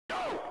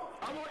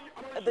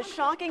The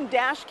shocking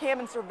dash cam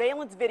and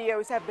surveillance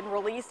videos have been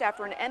released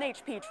after an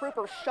NHP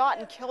trooper shot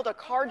and killed a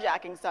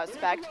carjacking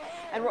suspect.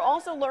 And we're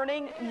also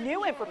learning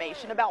new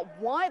information about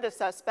why the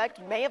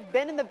suspect may have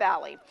been in the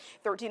valley.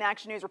 13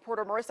 Action News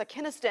reporter Marissa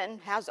Kinniston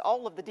has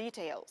all of the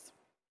details.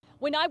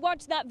 When I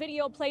watched that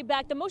video play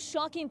back, the most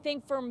shocking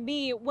thing for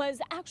me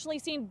was actually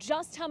seeing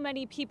just how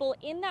many people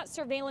in that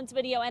surveillance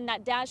video and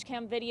that dash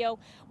cam video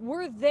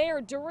were there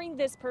during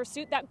this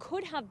pursuit that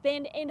could have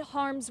been in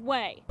harm's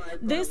way.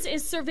 This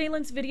is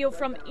surveillance video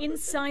from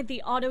inside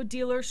the auto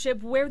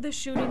dealership where the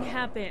shooting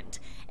happened.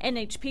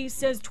 NHP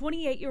says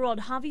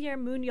 28-year-old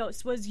Javier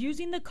Munoz was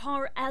using the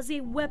car as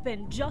a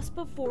weapon just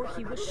before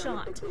he was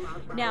shot.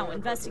 Now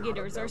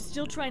investigators are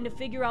still trying to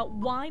figure out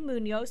why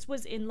Munoz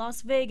was in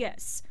Las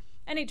Vegas.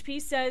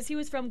 NHP says he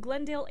was from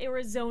Glendale,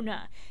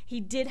 Arizona. He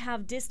did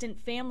have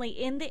distant family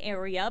in the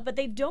area, but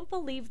they don't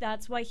believe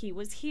that's why he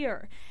was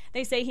here.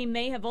 They say he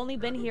may have only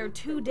been here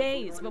 2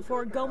 days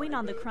before going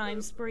on the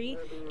crime spree,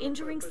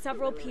 injuring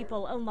several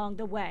people along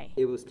the way.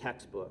 It was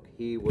textbook.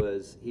 He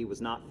was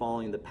not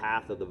following the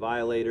path of the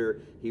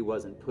violator. He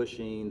wasn't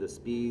pushing the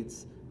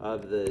speeds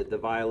of the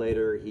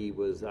violator. He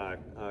was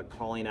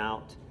calling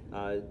out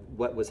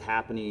what was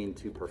happening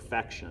to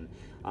perfection.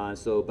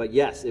 But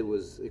yes, it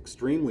was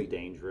extremely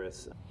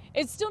dangerous.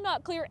 It's still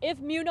not clear if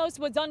Munoz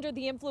was under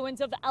the influence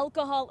of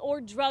alcohol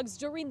or drugs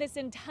during this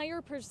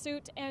entire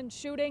pursuit and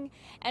shooting.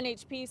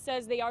 NHP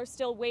says they are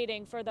still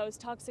waiting for those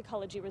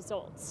toxicology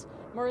results.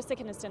 Marissa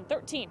Kinniston,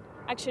 13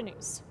 Action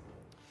News.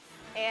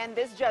 And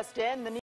this just in, the